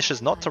 The punish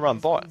is not to run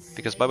bot,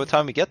 because by the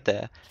time we get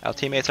there, our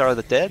teammates are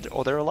either dead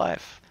or they're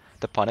alive.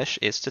 The punish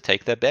is to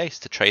take their base,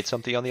 to trade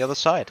something on the other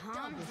side.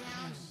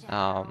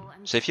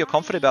 So if you're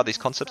confident about these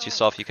concepts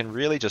yourself, you can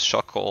really just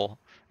shock call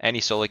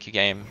any solo queue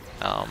game.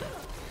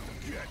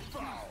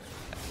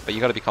 But you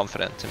got to be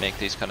confident to make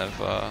these kind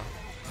of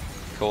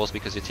calls,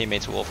 because your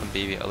teammates will often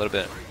be a little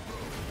bit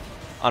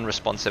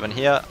unresponsive. And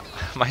here,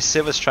 my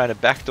Civ is trying to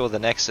backdoor the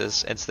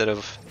Nexus instead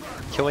of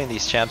killing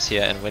these champs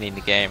here and winning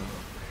the game,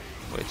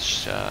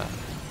 which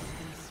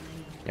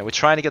yeah, we're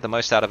trying to get the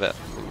most out of it.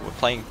 We're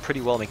playing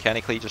pretty well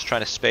mechanically, just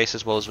trying to space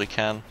as well as we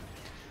can.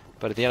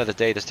 But at the end of the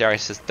day, this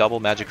Darius has double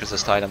magic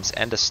resist items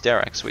and a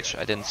Sterex, which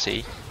I didn't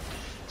see.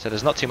 So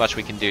there's not too much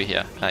we can do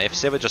here. If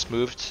Sivir just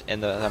moved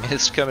in the, I mean,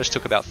 this skirmish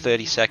took about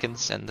 30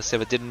 seconds and the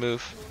Sivir didn't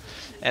move.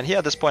 And here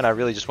at this point, I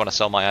really just want to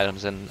sell my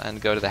items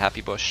and go to the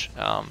happy bush.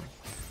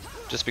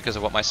 Just because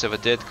of what my Sivir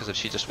did, because if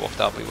she just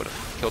walked up, we would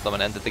have killed them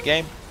and ended the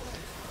game.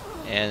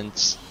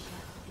 And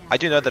I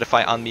do know that if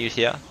I unmute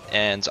here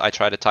and I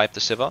try to type the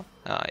Sivir,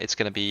 it's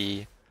going to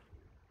be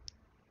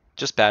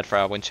just bad for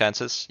our win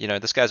chances. You know,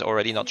 this guy's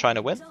already not trying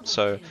to win,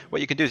 so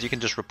what you can do is you can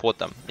just report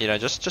them. You know,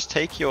 just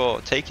take your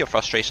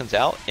frustrations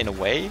out in a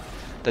way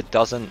that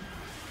doesn't,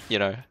 you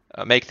know,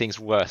 make things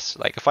worse.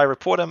 Like if I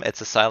report him,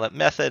 it's a silent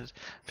method.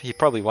 He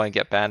probably won't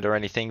get banned or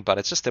anything, but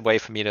it's just a way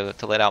for me to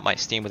let out my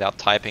steam without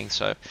typing.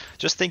 So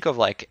just think of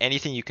like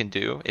anything you can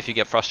do if you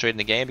get frustrated in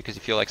the game because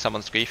you feel like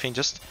someone's griefing.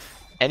 Just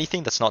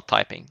anything that's not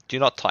typing. Do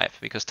not type,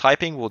 because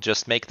typing will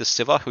just make the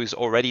Sivir, who's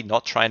already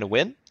not trying to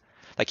win,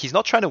 like he's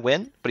not trying to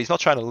win, but he's not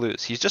trying to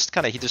lose. He's just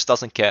he just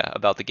doesn't care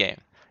about the game.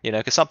 You know,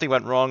 because something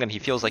went wrong and he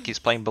feels like he's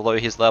playing below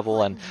his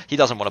level and he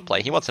doesn't want to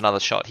play. He wants another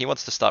shot. He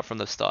wants to start from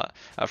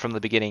the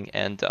beginning,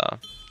 and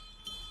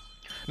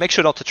make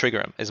sure not to trigger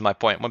him is my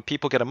point. When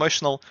people get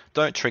emotional,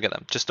 don't trigger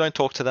them. Just don't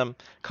talk to them.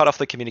 Cut off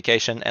the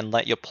communication and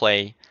let your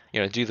play, you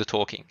know, do the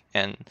talking.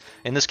 And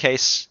in this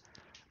case,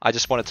 I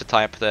just wanted to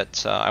type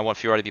that I want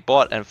Fiora to be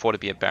bot and 4 to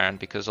be a Baron,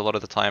 because a lot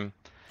of the time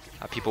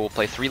people will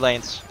play 3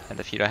 lanes, and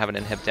if you don't have an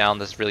inhib down,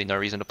 there's really no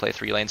reason to play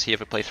 3 lanes here.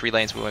 If we play 3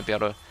 lanes, we won't be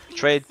able to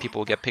trade. People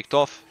will get picked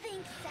off.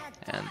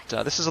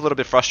 And this is a little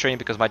bit frustrating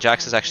because my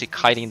Jax is actually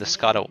kiting the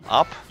scuttle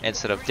up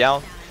instead of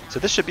down. So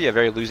this should be a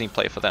very losing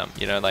play for them.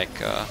 You know, like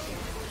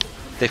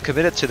they've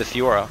committed to the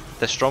Fiora.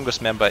 Their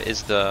strongest member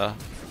is the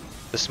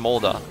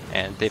Smolder,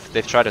 and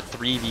they've tried a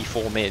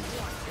 3v4 mid.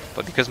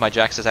 But because my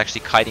Jax is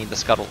actually kiting the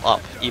scuttle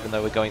up, even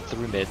though we're going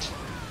through mid,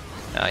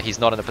 he's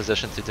not in a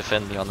position to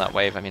defend me on that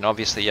wave. I mean,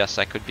 obviously, yes,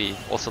 I could be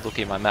also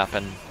looking at my map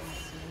and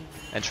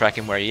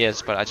tracking where he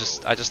is, but I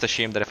just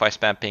assumed that if I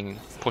spam ping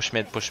push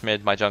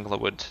mid, my jungler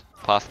would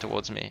path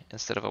towards me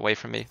instead of away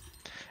from me.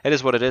 It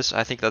is what it is.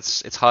 I think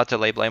it's hard to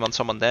lay blame on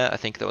someone there. I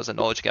think there was a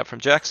knowledge gap from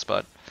Jax,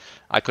 but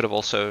I could have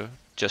also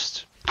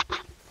just,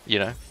 you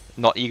know,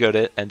 not egoed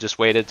it and just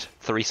waited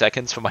 3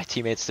 seconds for my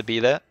teammates to be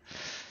there.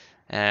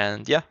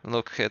 And yeah,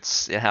 look, it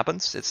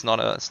happens. It's not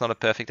a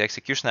perfect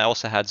execution. I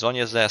also had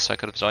Zhonya's there, so I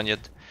could have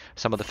Zhonya'd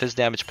some of the Fizz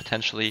damage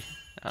potentially.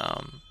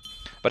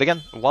 But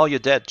again, while you're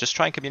dead, just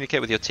try and communicate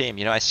with your team.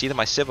 You know, I see that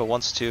my Sivir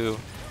wants to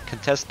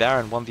contest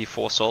Baron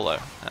 1v4 solo.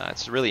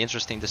 It's a really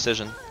interesting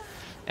decision.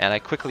 And I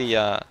quickly,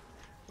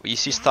 you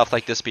see stuff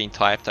like this being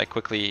typed, I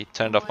quickly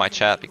turned off my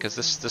chat because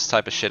this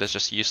type of shit is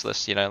just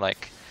useless. You know,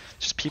 like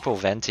just people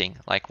venting.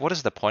 Like, what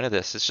is the point of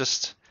this? It's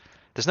just,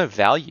 there's no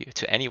value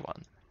to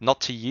anyone.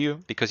 Not to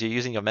you because you're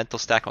using your mental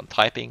stack on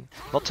typing.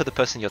 Not to the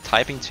person you're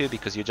typing to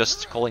because you're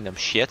just calling them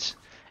shit.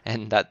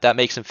 And that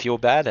makes them feel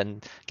bad.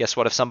 And guess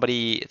what? If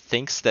somebody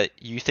thinks that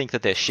you think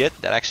that they're shit,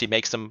 that actually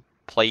makes them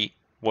play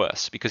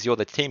worse because you're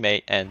the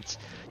teammate, and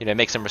you know, it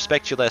makes them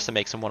respect you less. It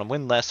makes them want to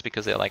win less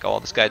because they're like, oh,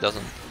 this guy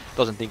doesn't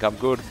think I'm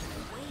good.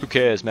 Who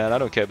cares, man? I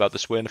don't care about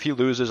this win. If he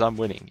loses, I'm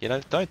winning. You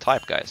know, don't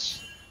type,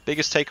 guys.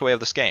 Biggest takeaway of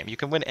this game: you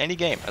can win any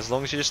game as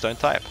long as you just don't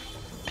type.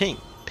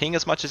 Ping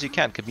as much as you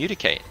can.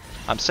 Communicate.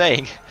 I'm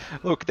saying,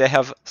 look, they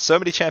have so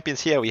many champions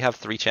here. We have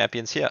 3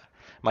 champions here.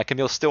 My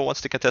Camille still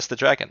wants to contest the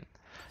dragon.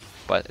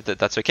 But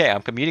that's okay,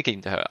 I'm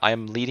communicating to her. I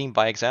am leading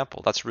by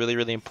example. That's really,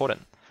 really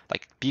important.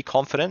 Like, be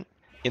confident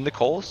in the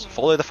calls,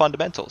 follow the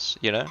fundamentals,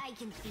 you know?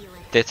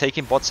 They're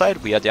taking bot side,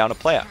 we are down a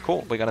player.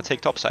 Cool, we're going to take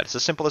top side. It's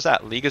as simple as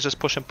that. League is just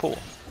push and pull.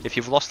 If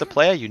you've lost a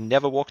player, you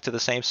never walk to the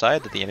same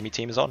side that the enemy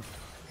team is on.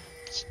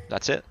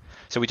 That's it.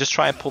 So we just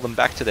try and pull them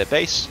back to their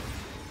base.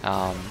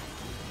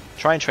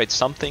 Try and trade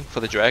something for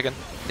the dragon.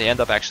 They end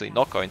up actually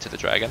not going to the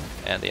dragon,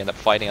 and they end up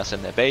fighting us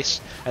in their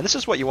base. And this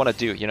is what you want to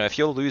do. You know, if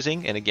you're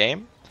losing in a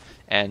game,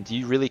 and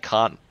you really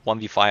can't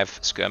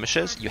 1v5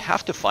 skirmishes, you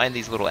have to find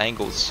these little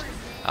angles,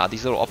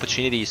 these little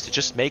opportunities to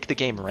just make the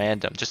game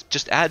random.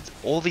 Just add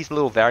all these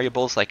little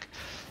variables, like,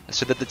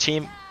 so that the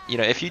team, you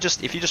know, if you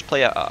just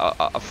play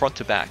a front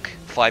to back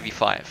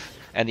 5v5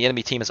 and the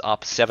enemy team is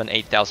up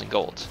 7,000-8,000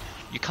 gold,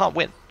 you can't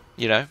win.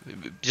 You know,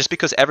 just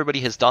because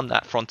everybody has done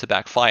that front to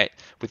back fight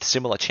with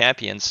similar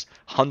champions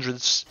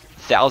hundreds,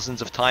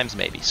 thousands of times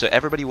maybe. So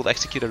everybody will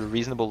execute at a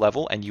reasonable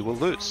level and you will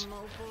lose.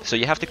 So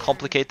you have to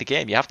complicate the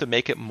game. You have to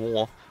make it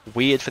more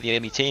weird for the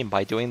enemy team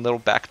by doing little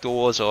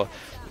backdoors, or,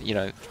 you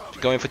know,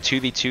 going for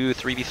 2v2,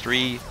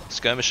 3v3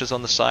 skirmishes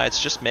on the sides.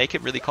 Just make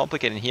it really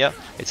complicated. And here,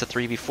 it's a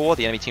 3v4.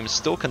 The enemy team is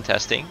still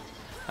contesting.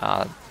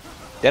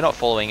 They're not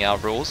following our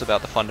rules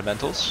about the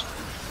fundamentals.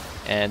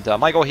 And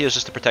my goal here is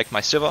just to protect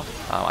my Sivir.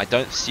 I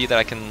don't see that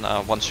I can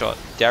one-shot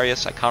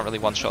Darius. I can't really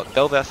one-shot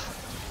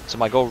Bel'Veth. So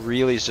my goal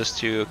really is just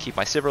to keep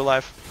my Sivir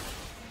alive.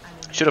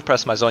 Should have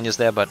pressed my Zhonya's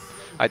there, but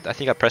I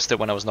think I pressed it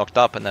when I was knocked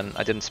up, and then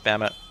I didn't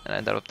spam it, and I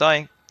ended up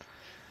dying.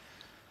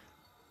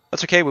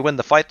 That's okay, we win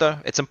the fight though.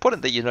 It's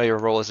important that you know your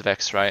role as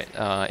Vex, right?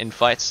 In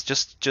fights,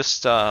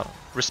 just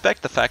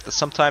respect the fact that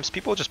sometimes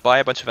people just buy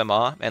a bunch of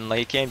MR, and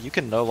late game, you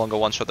can no longer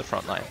one-shot the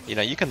front line. You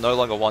know, you can no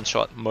longer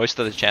one-shot most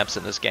of the champs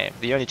in this game.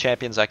 The only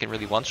champions I can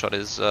really one-shot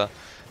is,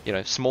 you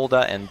know,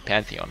 Smolder and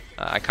Pantheon.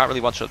 I can't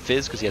really one-shot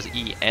Fizz because he has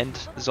E and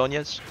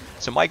Zhonya's.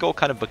 So my goal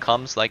kind of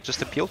becomes like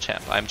just a peel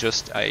champ. I'm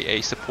just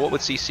a support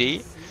with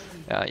CC.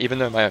 Even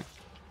though my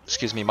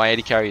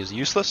AD carry is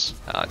useless,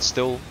 it's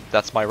still,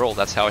 that's my role.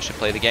 That's how I should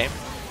play the game.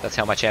 That's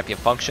how my champion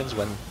functions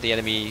when the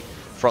enemy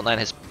frontline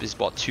has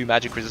bought 2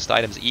 magic resist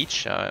items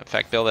each. In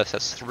fact, Bel'Veth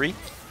has 3.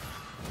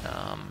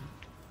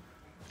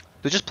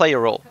 So just play your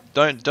role.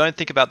 Don't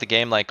think about the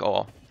game like,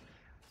 oh,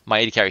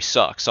 my AD carry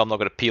sucks, so I'm not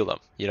going to peel them.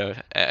 You know,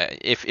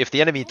 if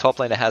the enemy top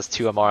laner has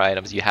 2 MR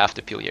items, you have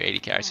to peel your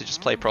AD carry. So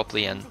just play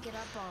properly, and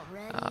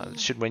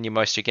should win you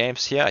most of your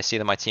games. Here, I see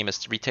that my team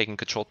is retaking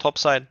control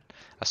topside.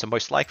 So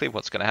most likely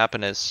what's going to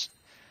happen is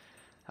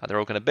they're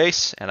all going to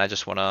base, and I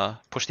just want to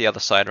push the other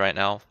side right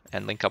now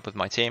and link up with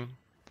my team.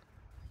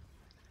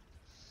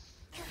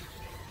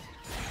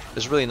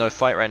 There's really no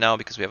fight right now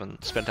because we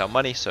haven't spent our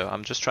money, so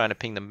I'm just trying to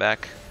ping them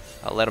back.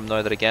 I'll let them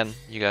know that, again,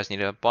 you guys need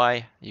to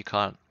buy. You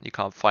can't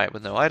fight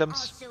with no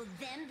items.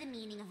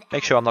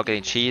 Make sure I'm not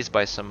getting cheesed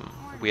by some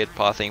weird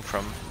pathing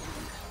from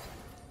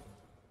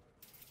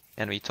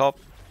enemy top.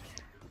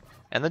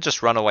 And then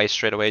just run away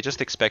straight away,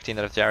 just expecting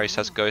that if Darius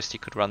has Ghost, he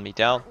could run me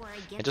down.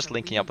 And just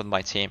linking up with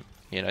my team.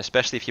 You know,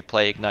 especially if you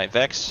play Ignite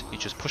Vex, you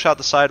just push out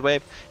the side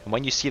wave, and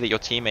when you see that your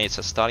teammates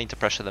are starting to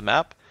pressure the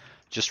map,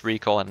 just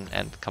recall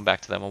and come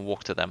back to them and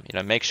walk to them. You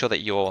know, make sure that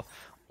you're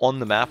on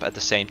the map at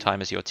the same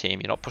time as your team.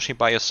 You're not pushing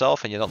by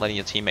yourself, and you're not letting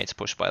your teammates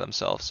push by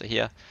themselves. So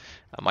here,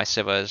 my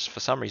Sivir is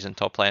for some reason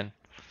top lane.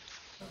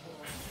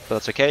 But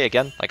that's okay.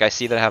 Again, like, I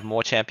see that I have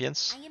more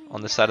champions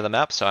on this side of the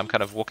map, so I'm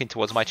kind of walking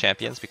towards my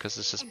champions because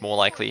this is more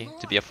likely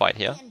to be a fight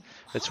here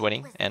that's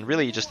winning. And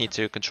really, you just need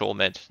to control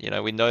mid. You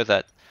know, we know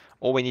that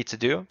all we need to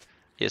do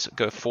is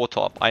go 4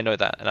 top. I know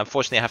that, and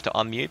unfortunately I have to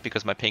unmute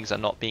because my pings are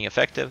not being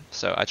effective.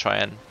 So I try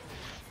and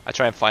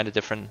find a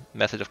different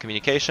method of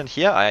communication.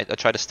 Here I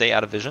try to stay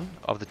out of vision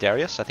of the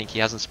Darius. I think he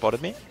hasn't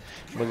spotted me.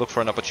 We look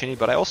for an opportunity,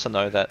 but I also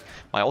know that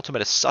my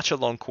ultimate is such a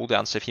long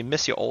cooldown, so if you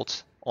miss your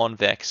ult on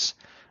Vex,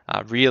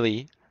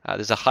 really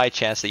there's a high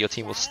chance that your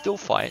team will still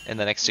fight in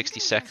the next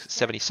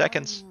 70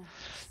 seconds,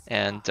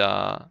 and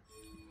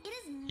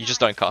you just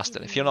don't cast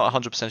it. If you're not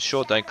 100%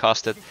 sure, don't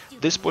cast it.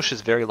 This bush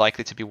is very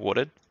likely to be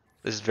warded.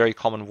 This is very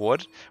common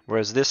ward,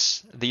 whereas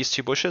these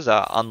 2 bushes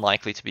are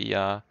unlikely to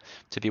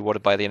be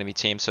warded by the enemy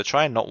team. So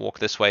try and not walk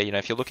this way. You know,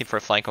 if you're looking for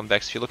a flank on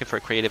Vex, if you're looking for a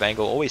creative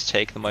angle, always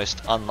take the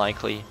most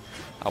unlikely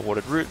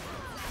warded route.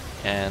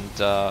 And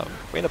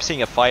we end up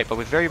seeing a fight, but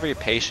we're very, very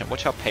patient.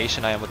 Watch how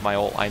patient I am with my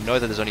ult. I know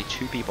that there's only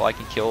 2 people I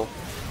can kill.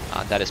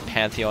 That is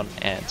Pantheon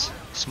and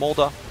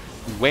Smolder.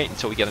 We wait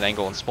until we get an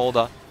angle on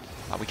Smolder.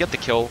 We get the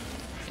kill,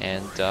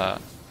 and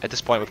at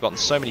this point we've gotten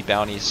so many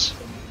bounties,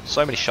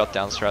 so many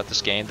shutdowns throughout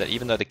this game that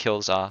even though the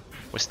kills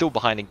we're still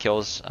behind in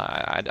kills,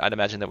 I'd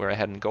imagine that we're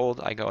ahead in gold.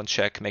 I go and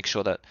check, make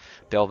sure that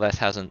Bel'Veth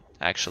hasn't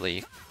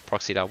actually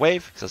proxied our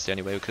wave, because that's the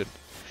only way we could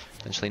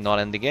potentially not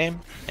end the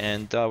game,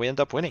 and we end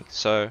up winning.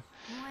 So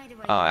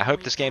I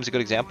hope this game's a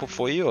good example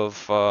for you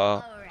of,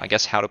 I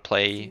guess, how to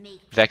play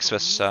Vex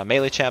vs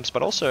melee champs,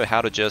 but also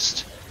how to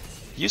just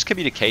use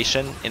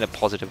communication in a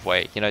positive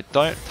way. You know,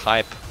 don't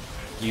type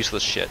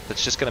useless shit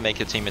that's just going to make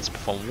your teammates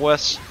perform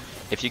worse.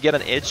 if you get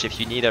an itch, if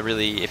you need a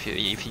really, if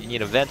you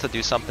need a vent or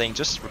do something,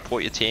 just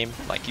report your team.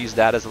 Like use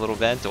that as a little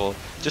vent, or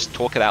just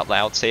talk it out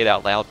loud, say it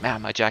out loud.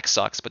 Man, my Jack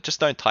sucks, but just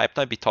don't type,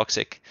 don't be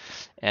toxic,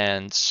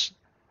 and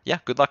yeah,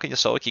 good luck in your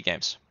solo queue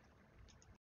games.